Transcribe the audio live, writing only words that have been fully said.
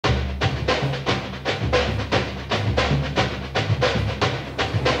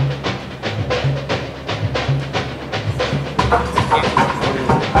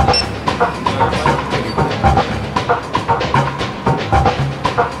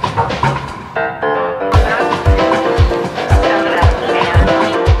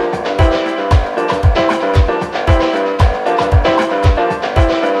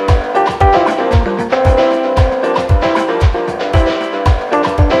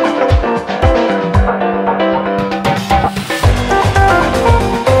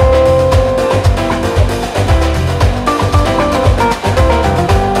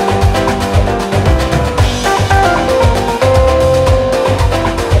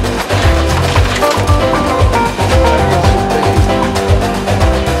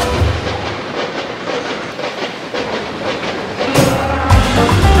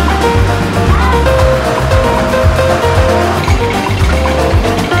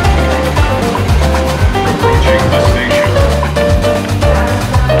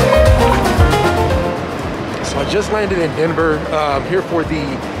just landed in Denver. I'm here for the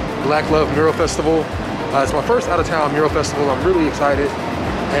Black Love Mural Festival. It's my first out-of-town mural festival. I'm really excited,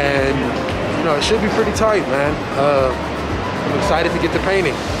 and you know, it should be pretty tight, man. I'm excited to get to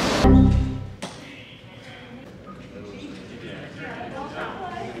painting.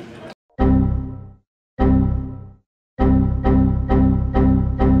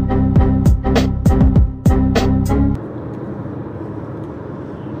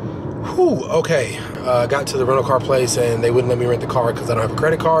 Okay, got to the rental car place and they wouldn't let me rent the car because I don't have a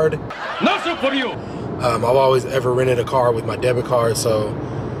credit card. Nothing for you. I've always ever rented a car with my debit card, so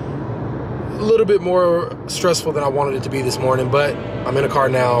a little bit more stressful than I wanted it to be this morning, but I'm in a car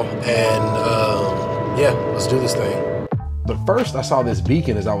now and yeah, let's do this thing. But first I saw this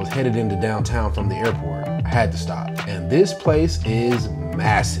beacon as I was headed into downtown from the airport. I had to stop, and this place is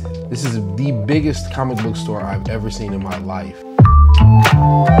massive. This is the biggest comic book store I've ever seen in my life.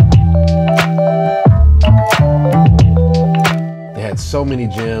 They had so many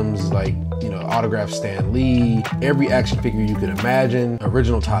gems, like, you know, autographed Stan Lee, every action figure you could imagine,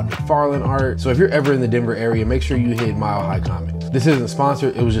 original Todd McFarlane art. So if you're ever in the Denver area, make sure you hit Mile High Comics. This isn't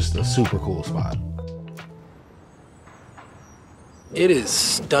sponsored, it was just a super cool spot. It is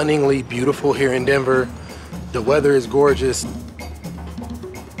stunningly beautiful here in Denver. The weather is gorgeous.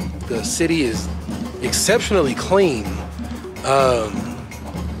 The city is exceptionally clean.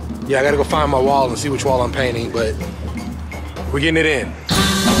 Yeah, I gotta go find my wall and see which wall I'm painting, but we're getting it in.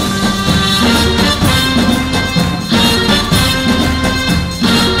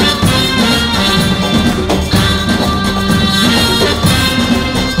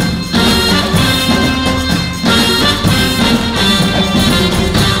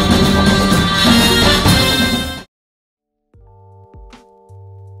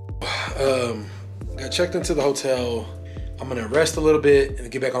 Got checked into the hotel. I'm gonna rest a little bit and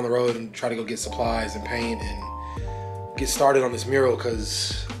get back on the road and try to go get supplies and paint and get started on this mural,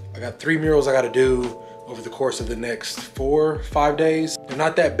 because I got 3 murals I gotta do over the course of the next 4 or 5 days. They're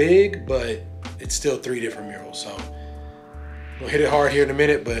not that big, but it's still 3 different murals. So I'm gonna hit it hard here in a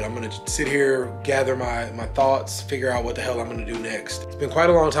minute, but I'm gonna sit here, gather my thoughts, figure out what the hell I'm gonna do next. It's been quite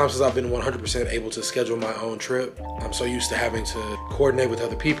a long time since I've been 100% able to schedule my own trip. I'm so used to having to coordinate with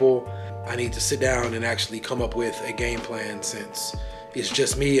other people. I need to sit down and actually come up with a game plan, since it's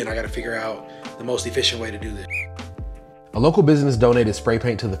just me and I gotta figure out the most efficient way to do this. A local business donated spray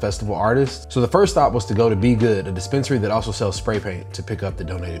paint to the festival artists, so the first stop was to go to Be Good, a dispensary that also sells spray paint, to pick up the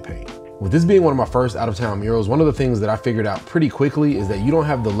donated paint. With this being one of my first out-of-town murals, one of the things that I figured out pretty quickly is that you don't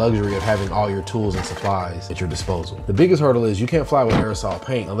have the luxury of having all your tools and supplies at your disposal. The biggest hurdle is you can't fly with aerosol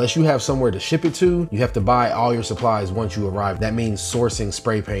paint. Unless you have somewhere to ship it to, you have to buy all your supplies once you arrive. That means sourcing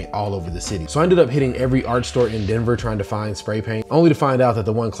spray paint all over the city. So I ended up hitting every art store in Denver trying to find spray paint, only to find out that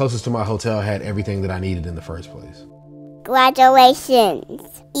the one closest to my hotel had everything that I needed in the first place.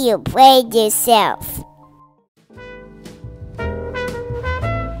 Congratulations, you played yourself.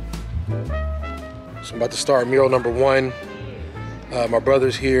 So I'm about to start mural number 1. My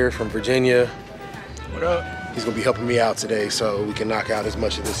brother's here from Virginia. What up? He's gonna be helping me out today so we can knock out as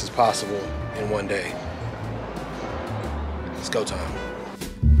much of this as possible in one day. It's go time.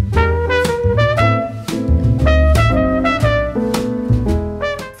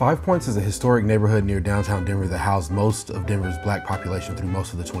 Five Points is a historic neighborhood near downtown Denver that housed most of Denver's black population through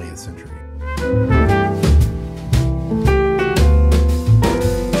most of the 20th century.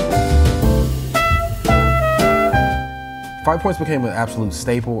 Five Points became an absolute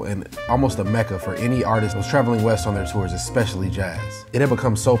staple and almost a mecca for any artist that was traveling west on their tours, especially jazz. It had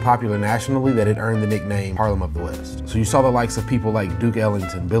become so popular nationally that it earned the nickname Harlem of the West. So you saw the likes of people like Duke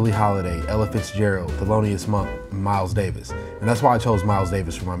Ellington, Billie Holiday, Ella Fitzgerald, Thelonious Monk, and Miles Davis. And that's why I chose Miles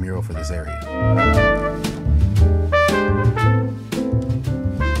Davis for my mural for this area.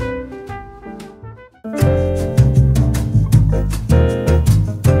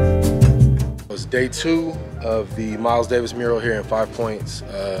 It's day 2 of the Miles Davis mural here in 5 Points.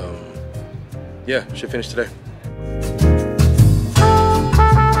 Yeah, should finish today.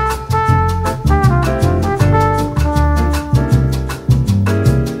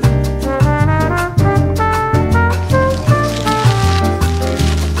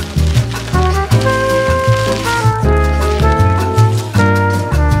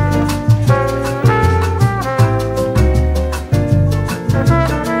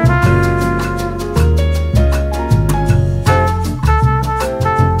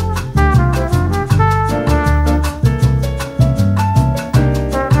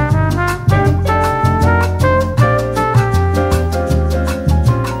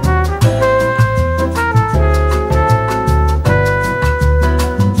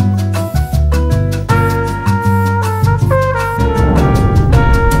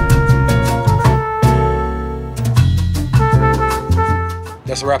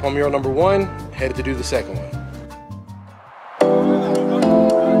 That's a wrap on mural number 1. Headed to do the second one.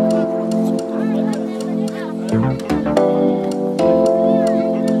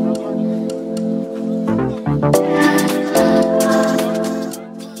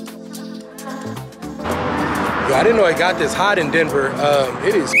 Yo, I didn't know it got this hot in Denver.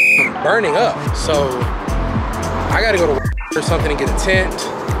 It is burning up. So I gotta go to work or something and get a tent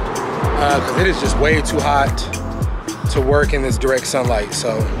because it is just way too hot to work in this direct sunlight.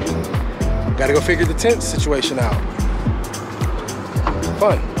 So gotta go figure the tent situation out.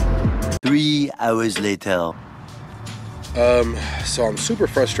 Fun. 3 hours later. So I'm super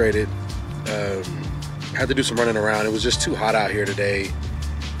frustrated. Had to do some running around. It was just too hot out here today.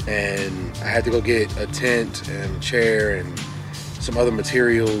 And I had to go get a tent and a chair and some other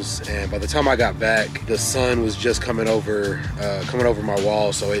materials. And by the time I got back, the sun was just coming over my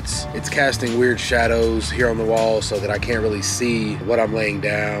wall. So it's casting weird shadows here on the wall so that I can't really see what I'm laying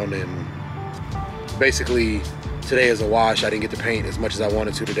down. And basically today is a wash. I didn't get to paint as much as I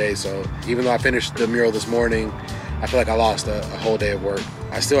wanted to today. So even though I finished the mural this morning, I feel like I lost a whole day of work.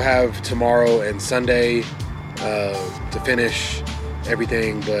 I still have tomorrow and Sunday to finish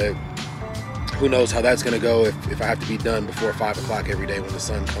everything, but who knows how that's gonna go if I have to be done before 5 o'clock every day when the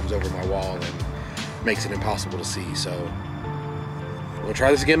sun comes over my wall and makes it impossible to see. So we'll try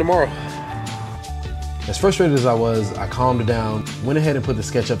this again tomorrow. As frustrated as I was, I calmed down, went ahead and put the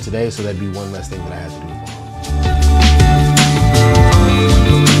sketch up today so that'd be one less thing that I had to do tomorrow.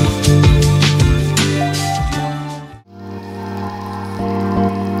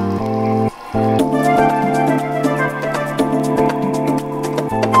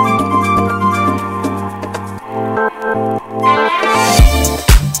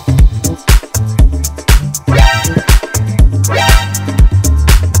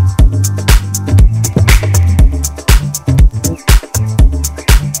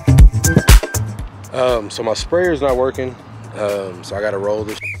 So my sprayer's not working, so I gotta roll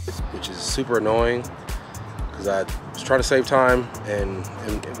this, which is super annoying because I was trying to save time and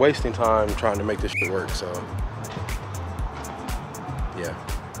wasting time trying to make this shit work. So yeah.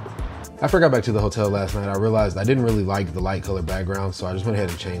 After I got back to the hotel last night, I realized I didn't really like the light color background, so I just went ahead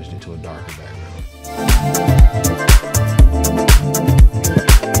and changed it to a darker background.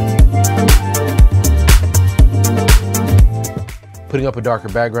 Putting up a darker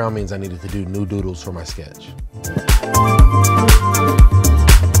background means I needed to do new doodles for my sketch.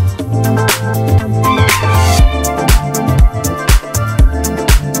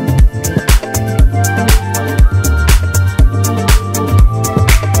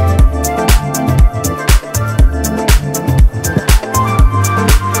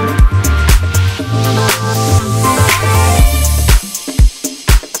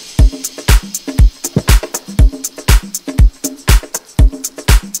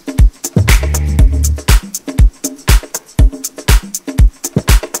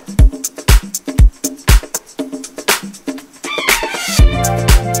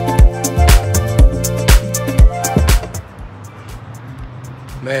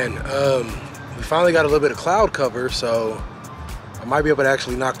 Man, we finally got a little bit of cloud cover, so I might be able to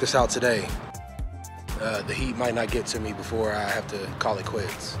actually knock this out today. The heat might not get to me before I have to call it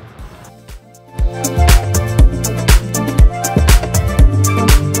quits.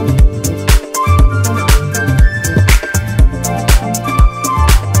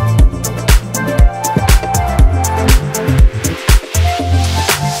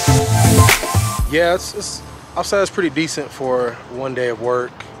 Yeah, I'll say it's pretty decent for one day of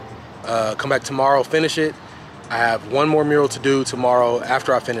work. Come back tomorrow, finish it. I have one more mural to do tomorrow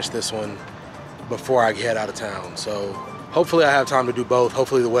after I finish this one before I head out of town. So hopefully I have time to do both.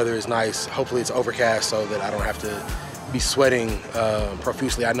 Hopefully the weather is nice. Hopefully it's overcast so that I don't have to be sweating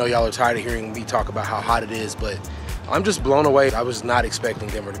profusely. I know y'all are tired of hearing me talk about how hot it is, but I'm just blown away. I was not expecting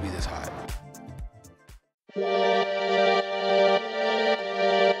Denver to be this hot.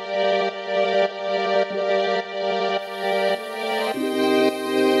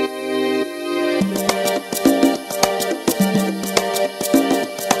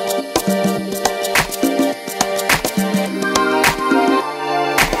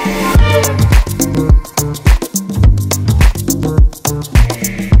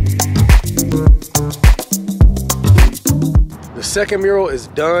 Second mural is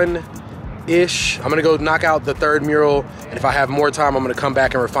done-ish. I'm gonna go knock out the third mural, and if I have more time, I'm gonna come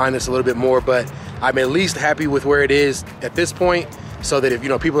back and refine this a little bit more, but I'm at least happy with where it is at this point, so that if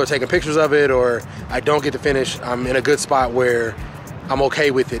people are taking pictures of it or I don't get to finish, I'm in a good spot where I'm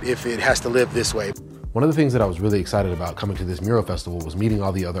okay with it if it has to live this way. One of the things that I was really excited about coming to this mural festival was meeting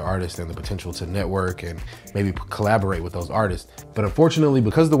all the other artists and the potential to network and maybe collaborate with those artists. But unfortunately,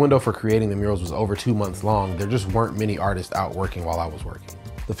 because the window for creating the murals was over 2 months long, there just weren't many artists out working while I was working.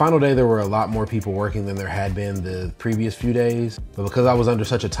 The final day, there were a lot more people working than there had been the previous few days. But because I was under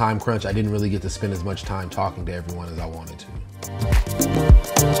such a time crunch, I didn't really get to spend as much time talking to everyone as I wanted to.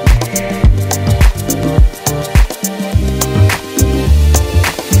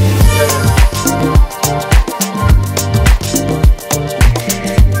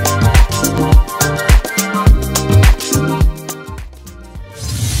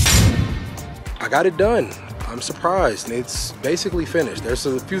 I got it done. I'm surprised. It's basically finished. There's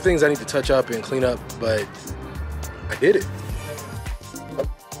a few things I need to touch up and clean up, but I did it.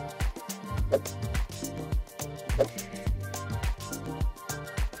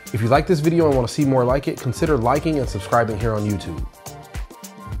 If you like this video and want to see more like it, consider liking and subscribing here on YouTube.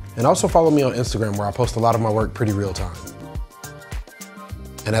 And also follow me on Instagram, where I post a lot of my work pretty real time.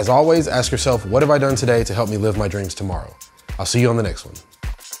 And as always, ask yourself, what have I done today to help me live my dreams tomorrow? I'll see you on the next one.